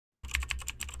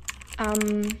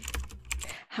Um,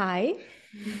 Hi.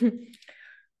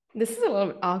 This is a little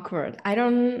bit awkward. I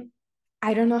don't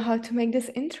know how to make this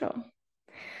intro.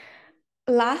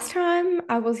 Last time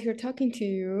I was here talking to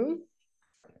you,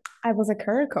 I was a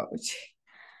career coach,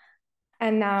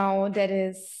 and now that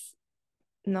is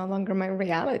no longer my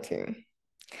reality.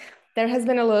 There has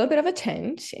been a little bit of a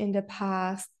change in the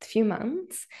past few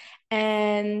months,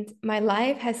 and my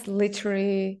life has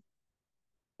literally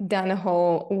done a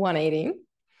whole 180.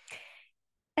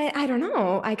 And I don't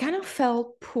know, I kind of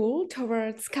felt pulled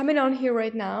towards coming on here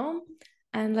right now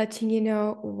and letting you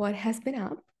know what has been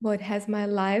up, what has my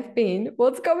life been,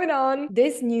 what's going on.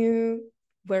 This new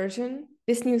version,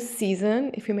 this new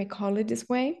season, if you may call it this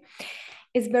way,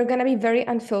 is we're gonna be very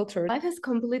unfiltered. Life has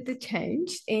completely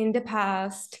changed in the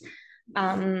past 6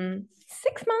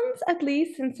 months at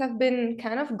least since I've been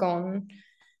kind of gone.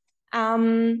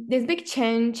 This big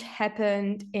change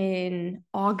happened in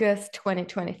August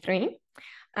 2023.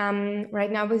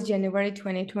 Right now it's January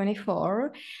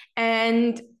 2024.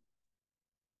 And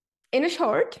in a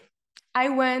short, I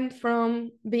went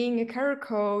from being a career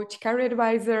coach, career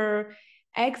advisor,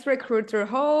 ex-recruiter,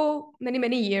 whole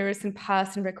many years in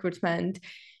past in recruitment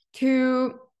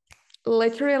to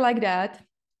literally like that,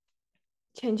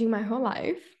 changing my whole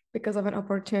life because of an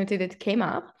opportunity that came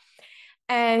up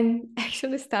and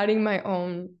actually starting my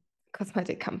own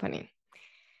cosmetic company.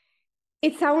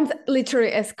 It sounds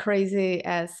literally as crazy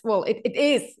as, well, it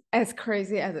is as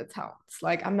crazy as it sounds.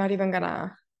 Like, I'm not even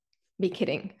gonna be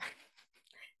kidding.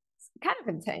 It's kind of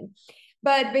insane.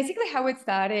 But basically, how it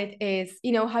started is,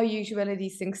 how usually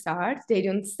these things start. They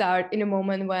don't start in a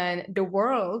moment when the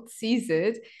world sees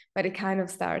it, but it kind of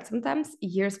starts sometimes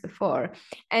years before.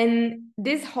 And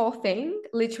this whole thing,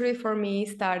 literally for me,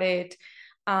 started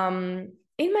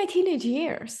in my teenage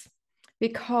years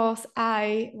because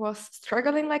I was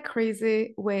struggling like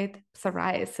crazy with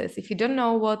psoriasis. If you don't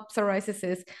know what psoriasis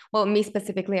is, well, me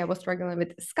specifically, I was struggling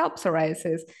with scalp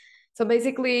psoriasis. So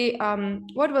basically,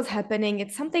 what was happening,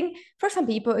 it's something for some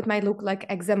people, it might look like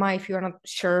eczema if you're not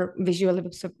sure visually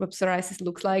what psoriasis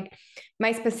looks like.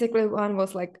 My specific one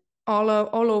was like all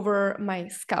over my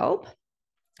scalp.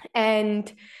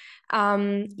 And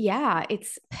yeah,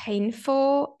 it's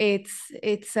painful. It's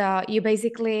you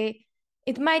basically,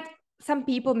 it might, some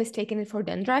people mistaken it for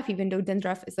dandruff, even though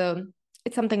dandruff is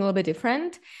it's something a little bit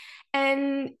different.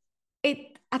 And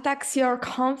it attacks your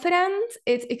confidence.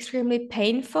 It's extremely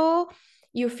painful.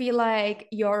 You feel like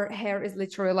your hair is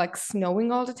literally like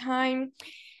snowing all the time.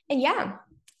 And yeah,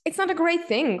 it's not a great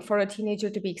thing for a teenager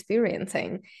to be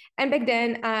experiencing. And back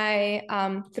then,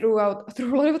 I through a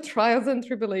lot of trials and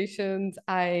tribulations,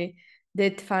 I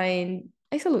did find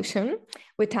a solution.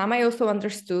 With time, I also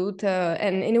understood,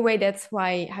 and in a way, that's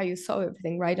why how you saw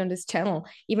everything right on this channel.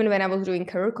 Even when I was doing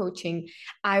career coaching,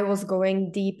 I was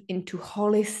going deep into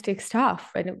holistic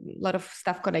stuff and a lot of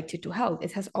stuff connected to health.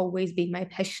 It has always been my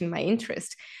passion, my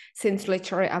interest since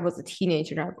literally I was a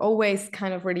teenager. I've always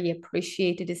kind of really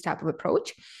appreciated this type of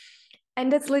approach. And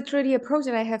that's literally the approach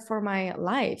that I have for my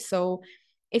life. So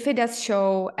if it does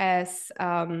show as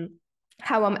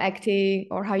how I'm acting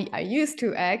or how I used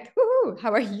to act,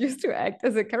 how I used to act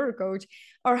as a career coach,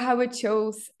 or how it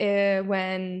shows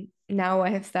when now I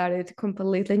have started a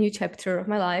completely new chapter of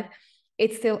my life,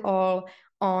 it's still all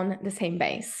on the same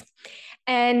base.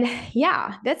 And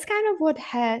yeah, that's kind of what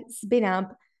has been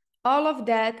up. All of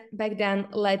that back then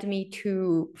led me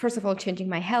to, first of all, changing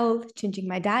my health, changing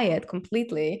my diet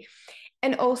completely,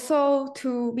 and also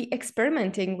to be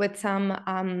experimenting with some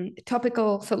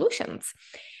topical solutions.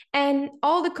 And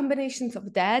all the combinations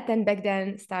of that, and back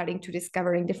then starting to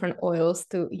discovering different oils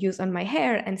to use on my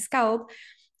hair and scalp,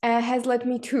 has led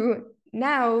me to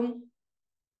now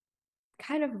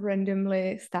kind of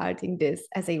randomly starting this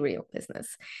as a real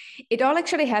business. It all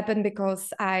actually happened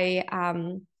because I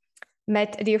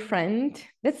met a dear friend.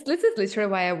 This is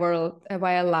literally why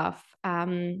I love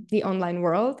the online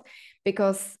world,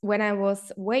 because when I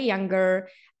was way younger,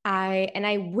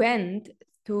 I went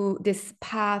to this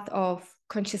path of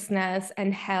consciousness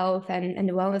and health and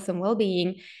wellness and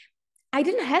well-being. I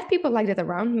didn't have people like that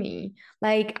around me.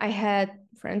 Like, I had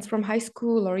friends from high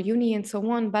school or uni and so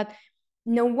on, but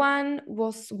no one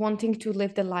was wanting to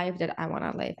live the life that I want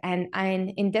to live. And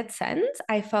in that sense,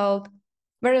 I felt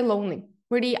very lonely.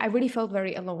 Really, I really felt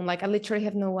very alone. Like, I literally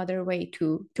have no other way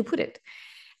to put it.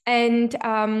 And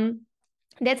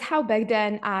that's how back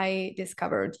then I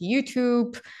discovered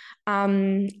YouTube.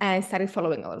 And started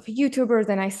following a lot of YouTubers,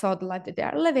 and I saw the life that they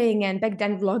are living. And back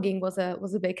then, vlogging was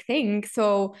a big thing.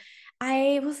 So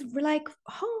I was like,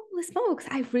 holy smokes,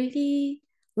 I really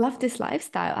love this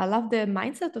lifestyle. I love the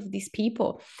mindset of these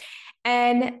people.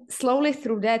 And slowly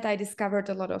through that, I discovered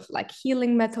a lot of like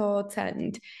healing methods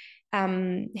and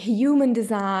human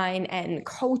design and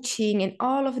coaching and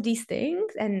all of these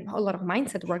things, and a lot of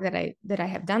mindset work that I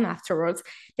have done afterwards,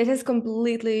 that has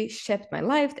completely shaped my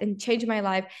life and changed my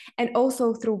life, and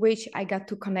also through which I got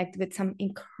to connect with some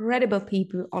incredible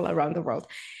people all around the world.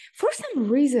 For some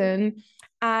reason,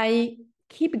 I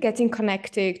keep getting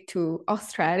connected to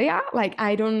Australia. Like,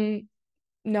 I don't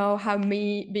know how,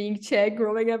 me being Czech,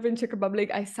 growing up in Czech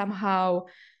Republic, I somehow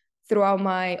throughout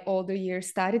my older years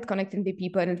started connecting with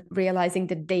people and realizing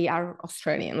that they are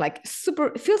Australian. Like, super,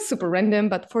 it feels super random,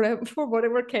 but for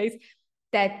whatever case,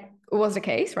 that was the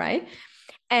case, right?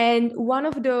 And one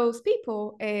of those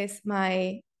people is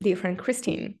my dear friend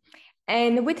Christine.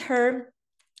 And with her,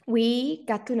 we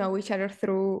got to know each other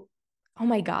through, oh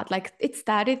my God, like it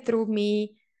started through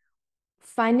me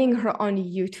finding her on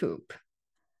YouTube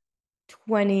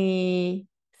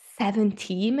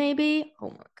 2017 maybe. Oh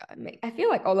my God, I feel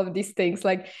like all of these things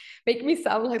like make me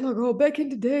sound like oh, back in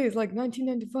the days, like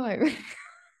 1995.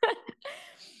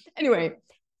 Anyway,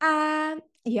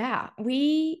 yeah,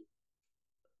 we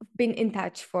been in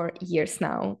touch for years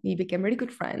now. We became really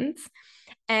good friends.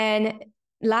 And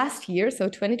last year, so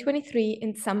 2023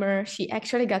 in summer, she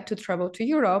actually got to travel to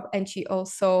Europe, and she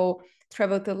also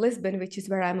traveled to Lisbon, which is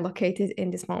where I'm located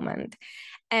in this moment.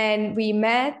 And we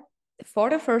met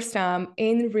for the first time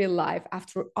in real life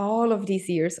after all of these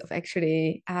years of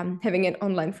actually having an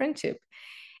online friendship.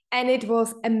 And it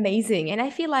was amazing. And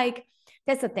I feel like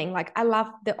that's the thing. Like, I love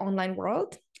the online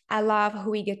world. I love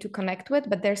who we get to connect with,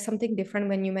 but there's something different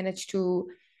when you manage to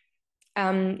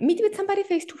meet with somebody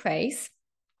face to face,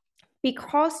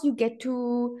 because you get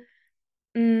to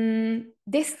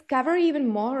discover even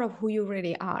more of who you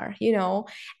really are,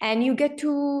 and you get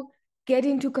to get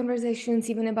into conversations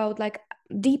even about like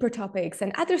deeper topics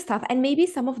and other stuff. And maybe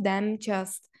some of them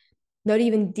just not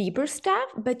even deeper stuff,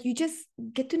 but you just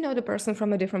get to know the person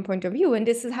from a different point of view. And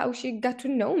this is how she got to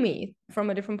know me from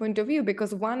a different point of view,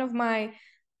 because one of my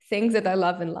things that I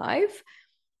love in life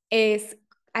is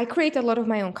I create a lot of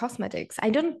my own cosmetics. I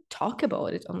don't talk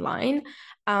about it online.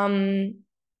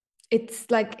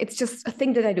 It's just a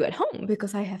thing that I do at home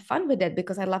because I have fun with it,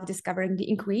 because I love discovering the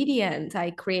ingredients.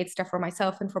 I create stuff for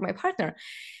myself and for my partner.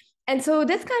 And so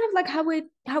that's kind of like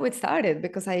how it started,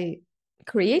 because I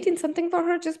creating something for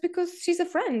her just because she's a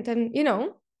friend, and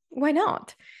why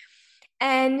not?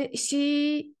 And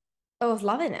she was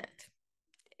loving it.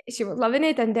 She was loving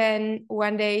it. And then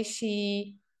one day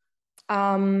she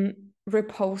um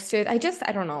reposted, I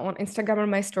don't know, on Instagram or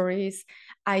my stories,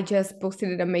 I just posted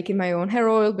it. I'm making my own hair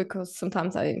oil, because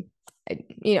sometimes I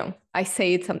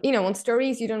say it on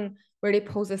stories, you don't really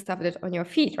post the stuff that on your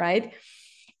feed, right?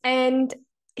 And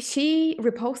she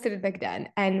reposted it back then,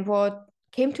 and what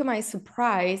came to my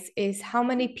surprise is how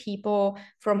many people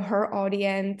from her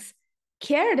audience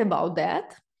cared about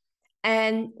that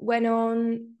and went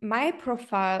on my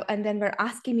profile, and then were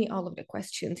asking me all of the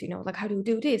questions, like, how do you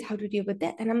do this, how do you deal with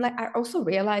that? And I'm like, I also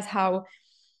realize how,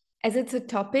 as it's a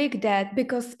topic that,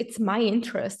 because it's my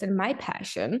interest and my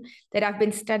passion, that I've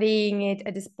been studying it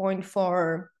at this point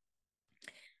for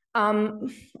oh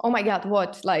my God,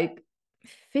 what, like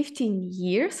 15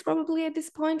 years probably at this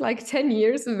point, like 10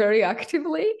 years very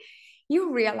actively.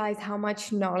 You realize how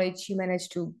much knowledge you manage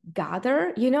to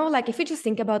gather, like if you just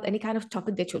think about any kind of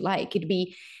topic that you like, it'd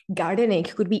be gardening,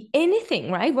 it could be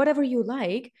anything, right? Whatever you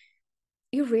like,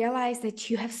 you realize that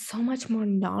you have so much more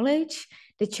knowledge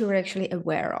that you're actually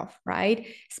aware of, right?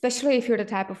 Especially if you're the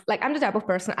type of, like, I'm the type of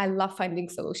person, I love finding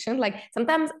solutions. Like,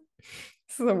 sometimes,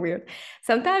 so weird.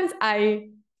 Sometimes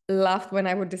I laughed when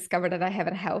I would discover that I have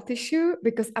a health issue,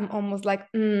 because I'm almost like,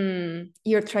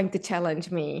 you're trying to challenge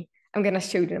me. I'm going to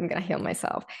show you, I'm going to heal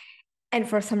myself. And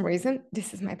for some reason,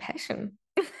 this is my passion.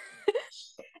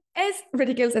 As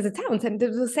ridiculous as it sounds. And it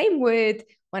was the same with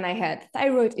when I had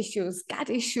thyroid issues, gut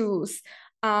issues,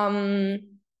 um,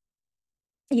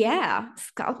 yeah,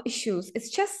 scalp issues. It's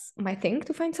just my thing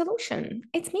to find solution.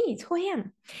 It's me, it's who I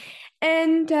am.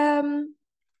 And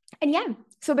yeah,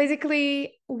 so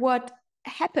basically what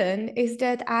happened is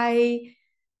that I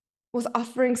was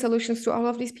offering solutions to all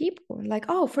of these people. Like,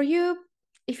 oh, for you,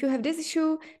 if you have this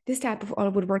issue, this type of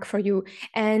oil would work for you.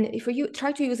 And if you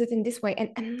try to use it in this way. And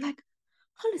I'm like,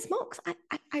 holy smokes,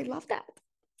 I love that.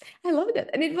 I love that.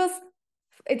 And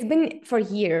it's been for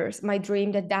years my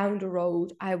dream that down the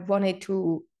road I wanted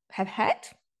to have had.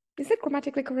 Is that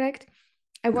grammatically correct?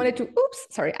 I wanted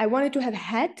to have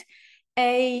had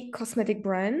a cosmetic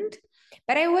brand,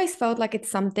 but I always felt like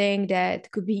it's something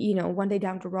that could be, one day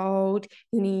down the road,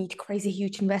 you need crazy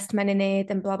huge investment in it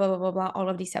and blah, blah, blah, blah, blah, all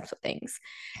of these types of things.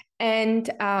 And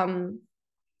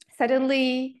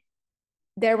suddenly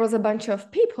there was a bunch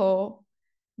of people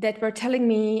that were telling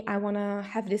me, I want to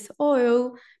have this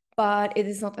oil, but it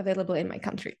is not available in my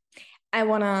country. I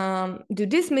want to do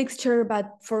this mixture, but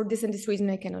for this and this reason,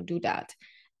 I cannot do that.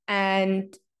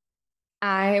 And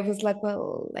I was like,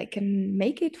 well, I can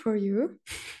make it for you.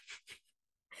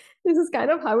 This is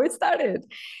kind of how it started.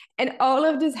 And all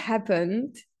of this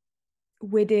happened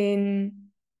within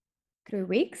 3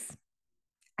 weeks,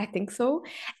 I think so.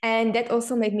 And that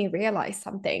also made me realize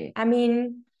something. I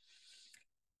mean,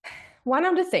 one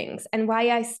of the things and why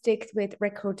I sticked with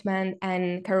recruitment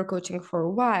and career coaching for a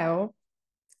while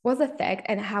was the fact,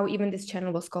 and how even this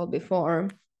channel was called before,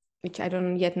 which I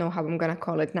don't yet know how I'm gonna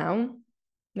call it now.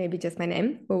 Maybe just my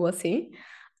name, but we'll see.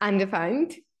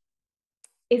 Undefined.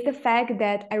 Is the fact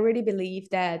that I really believe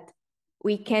that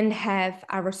we can have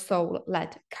our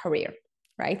soul-led career,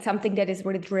 right? Something that is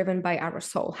really driven by our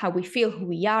soul, how we feel, who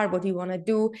we are, what we want to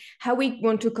do, how we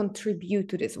want to contribute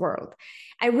to this world.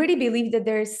 I really believe that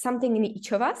there is something in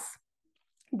each of us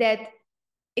that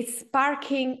is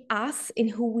sparking us in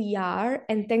who we are.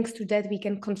 And thanks to that, we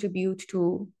can contribute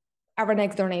to our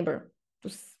next door neighbor,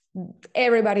 to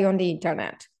everybody on the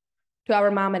internet, to our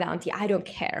mom and auntie. I don't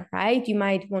care, right? You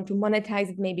might want to monetize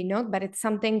it, maybe not, but it's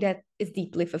something that is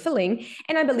deeply fulfilling.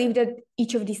 And I believe that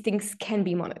each of these things can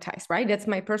be monetized, right? That's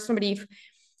my personal belief.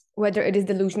 Whether it is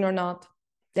delusion or not,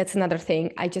 that's another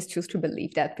thing. I just choose to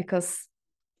believe that because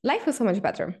life was so much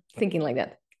better thinking like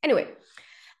that. Anyway,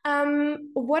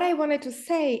 what I wanted to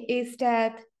say is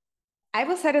that I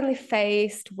was suddenly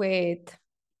faced with,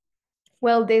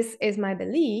 well, this is my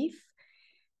belief,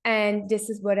 and this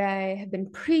is what I have been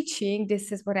preaching.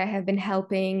 This is what I have been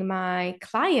helping my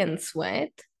clients with.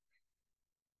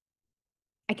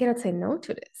 I cannot say no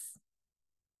to this.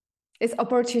 This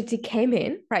opportunity came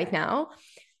in right now.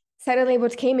 Suddenly,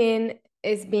 what came in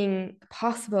is being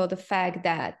possible, the fact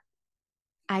that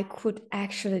I could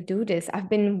actually do this. I've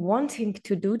been wanting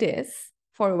to do this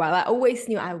for a while. I always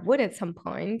knew I would at some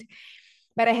point,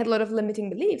 but I had a lot of limiting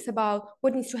beliefs about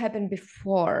what needs to happen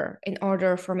before in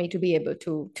order for me to be able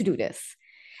to do this.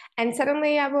 And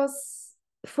suddenly I was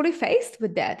fully faced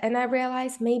with that. And I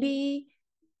realized maybe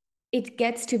it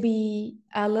gets to be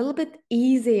a little bit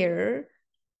easier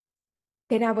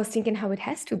than I was thinking how it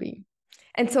has to be.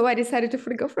 And so I decided to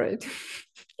fully go for it.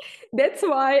 That's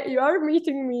why you are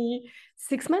meeting me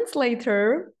 6 months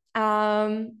later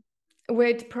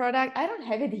with product. I don't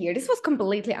have it here. This was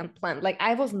completely unplanned. Like,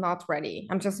 I was not ready.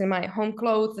 I'm just in my home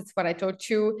clothes. That's what I told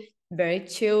you. Very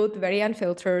chilled, very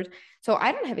unfiltered. So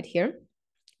I don't have it here.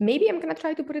 Maybe I'm going to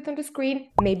try to put it on the screen.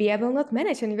 Maybe I will not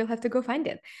manage and you will have to go find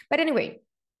it. But anyway,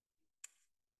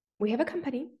 we have a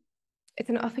company. It's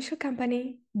an official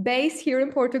company based here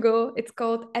in Portugal. It's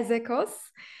called Ezekos.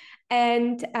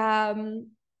 And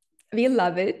we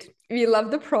love it. We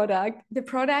love the product. The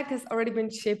product has already been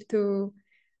shipped to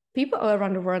people all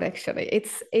around the world, actually.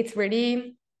 It's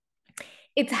really,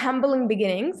 it's humbling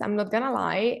beginnings. I'm not gonna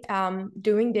lie.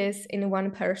 Doing this in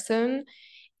one person,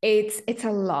 it's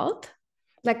a lot.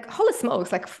 Like, holy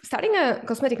smokes, like starting a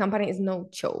cosmetic company is no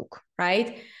joke,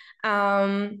 right?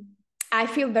 I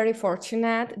feel very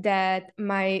fortunate that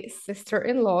my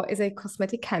sister-in-law is a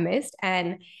cosmetic chemist,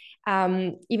 and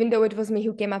even though it was me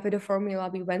who came up with the formula,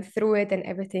 we went through it and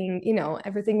everything,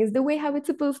 everything is the way how it's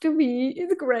supposed to be.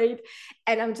 It's great.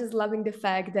 And I'm just loving the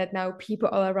fact that now people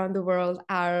all around the world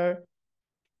are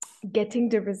getting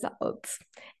the results,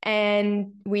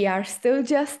 and we are still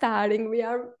just starting. We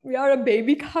are a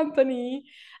baby company,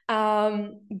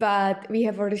 but we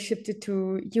have already shipped it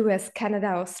to US, Canada,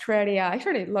 Australia,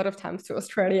 actually a lot of times to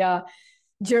Australia,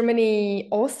 Germany,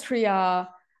 Austria,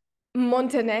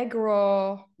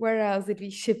 Montenegro. Where else did we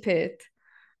ship it?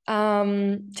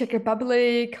 Czech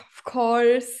Republic, of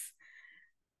course,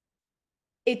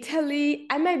 Italy.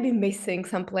 I might be missing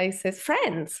some places.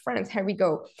 France, here we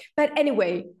go. But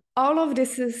anyway, all of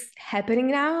this is happening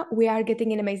now. We are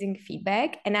getting an amazing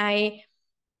feedback. And I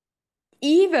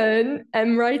even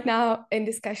am right now in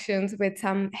discussions with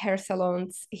some hair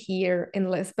salons here in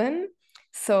Lisbon.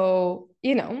 So,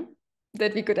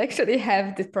 that we could actually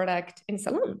have this product in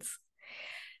salons.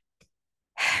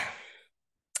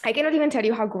 I cannot even tell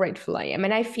you how grateful I am.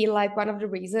 And I feel like one of the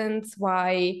reasons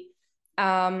why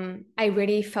I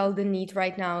really felt the need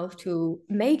right now to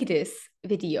make this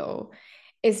video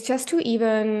is just to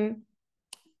even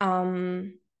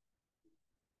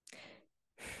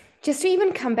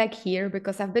come back here,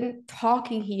 because I've been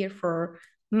talking here for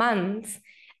months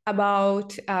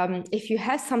about if you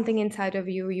have something inside of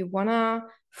you, you want to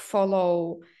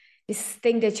follow this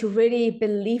thing that you really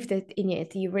believed it in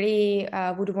it, you really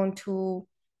would want to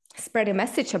spread a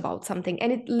message about something.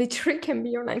 And it literally can be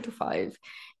your 9 to 5.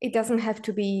 It doesn't have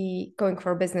to be going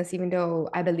for a business, even though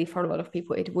I believe for a lot of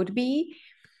people it would be.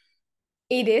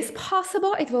 It is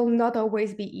possible. It will not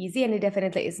always be easy, and it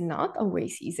definitely is not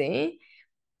always easy.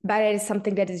 But it is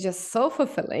something that is just so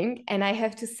fulfilling. And I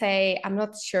have to say, I'm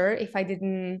not sure if I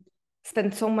didn't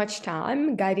spend so much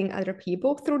time guiding other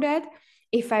people through that,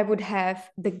 if I would have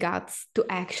the guts to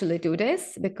actually do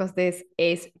this, because this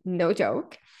is no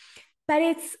joke. But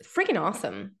it's freaking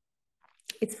awesome.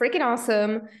 It's freaking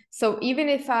awesome. So even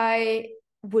if I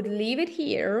would leave it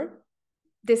here,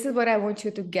 this is what I want you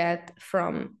to get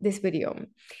from this video.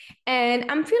 And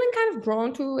I'm feeling kind of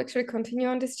drawn to actually continue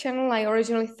on this channel. I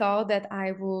originally thought that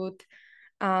I would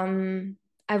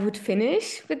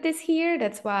finish with this here.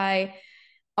 That's why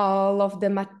all of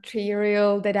the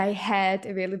material that I had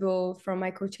available from my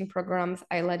coaching programs,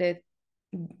 I let it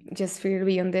just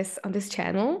freely on this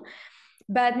channel.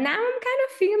 But now I'm kind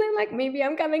of feeling like maybe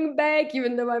I'm coming back,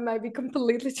 even though I might be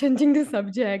completely changing the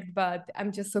subject. But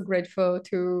I'm just so grateful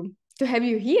to have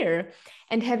you here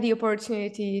and have the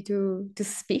opportunity to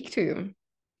speak to you.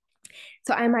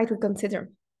 So I might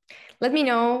reconsider. Let me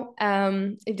know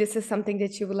if this is something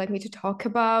that you would like me to talk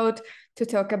about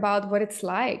what it's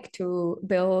like to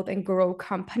build and grow a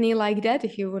company like that.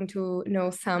 If you want to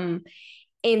know some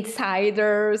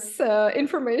insiders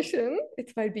information,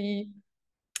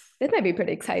 that might be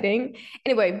pretty exciting.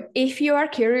 Anyway, if you are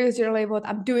curious generally what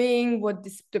I'm doing, what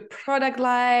is the product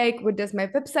like, what does my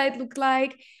website look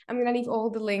like, I'm gonna leave all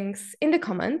the links in the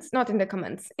comments, not in the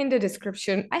comments, in the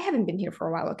description. I haven't been here for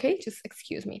a while, okay? Just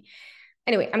excuse me.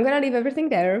 Anyway, I'm gonna leave everything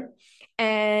there.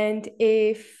 And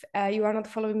if you are not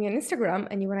following me on Instagram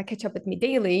and you wanna catch up with me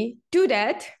daily, do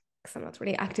that, because I'm not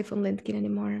really active on LinkedIn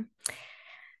anymore.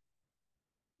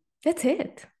 That's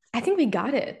it. I think we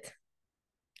got it.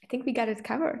 I think we got it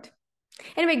covered.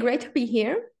 Anyway, great to be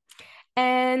here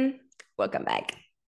and welcome back.